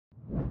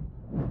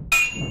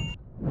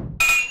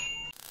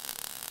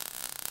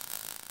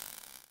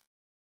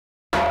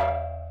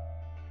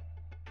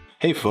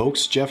Hey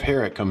folks, Jeff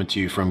Herrick coming to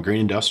you from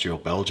Green Industrial,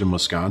 Belgium,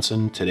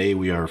 Wisconsin. Today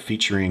we are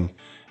featuring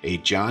a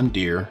John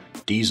Deere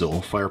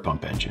diesel fire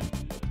pump engine.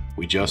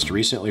 We just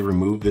recently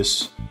removed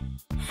this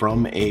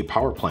from a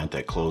power plant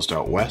that closed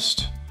out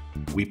west.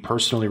 We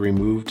personally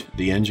removed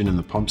the engine and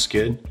the pump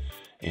skid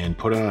and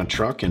put it on a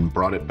truck and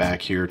brought it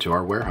back here to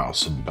our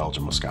warehouse in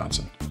Belgium,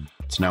 Wisconsin.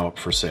 It's now up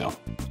for sale.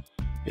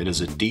 It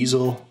is a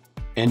diesel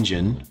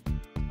engine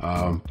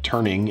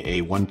turning a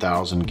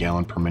 1,000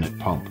 gallon per minute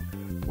pump,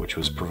 which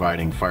was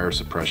providing fire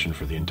suppression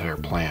for the entire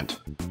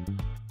plant.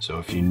 So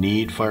if you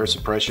need fire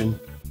suppression,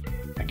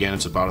 again,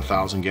 it's about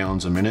 1,000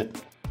 gallons a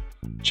minute.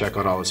 Check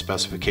out all the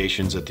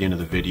specifications at the end of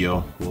the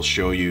video. We'll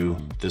show you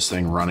this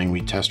thing running.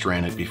 We test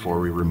ran it before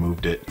we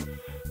removed it.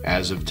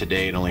 As of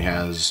today, it only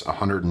has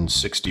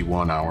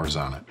 161 hours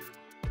on it.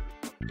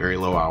 Very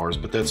low hours,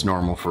 but that's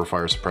normal for a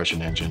fire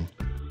suppression engine.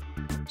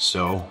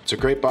 So it's a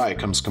great buy. It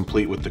comes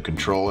complete with the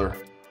controller,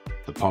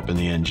 the pump, and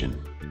the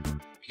engine.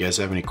 If you guys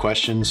have any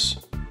questions,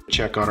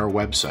 check out our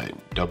website,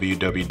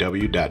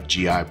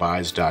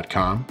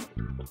 www.gibuys.com,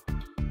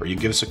 or you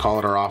can give us a call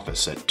at our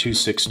office at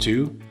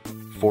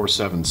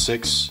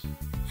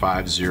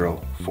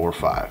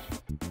 262-476-5045.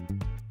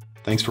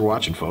 Thanks for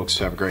watching, folks.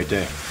 Have a great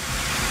day.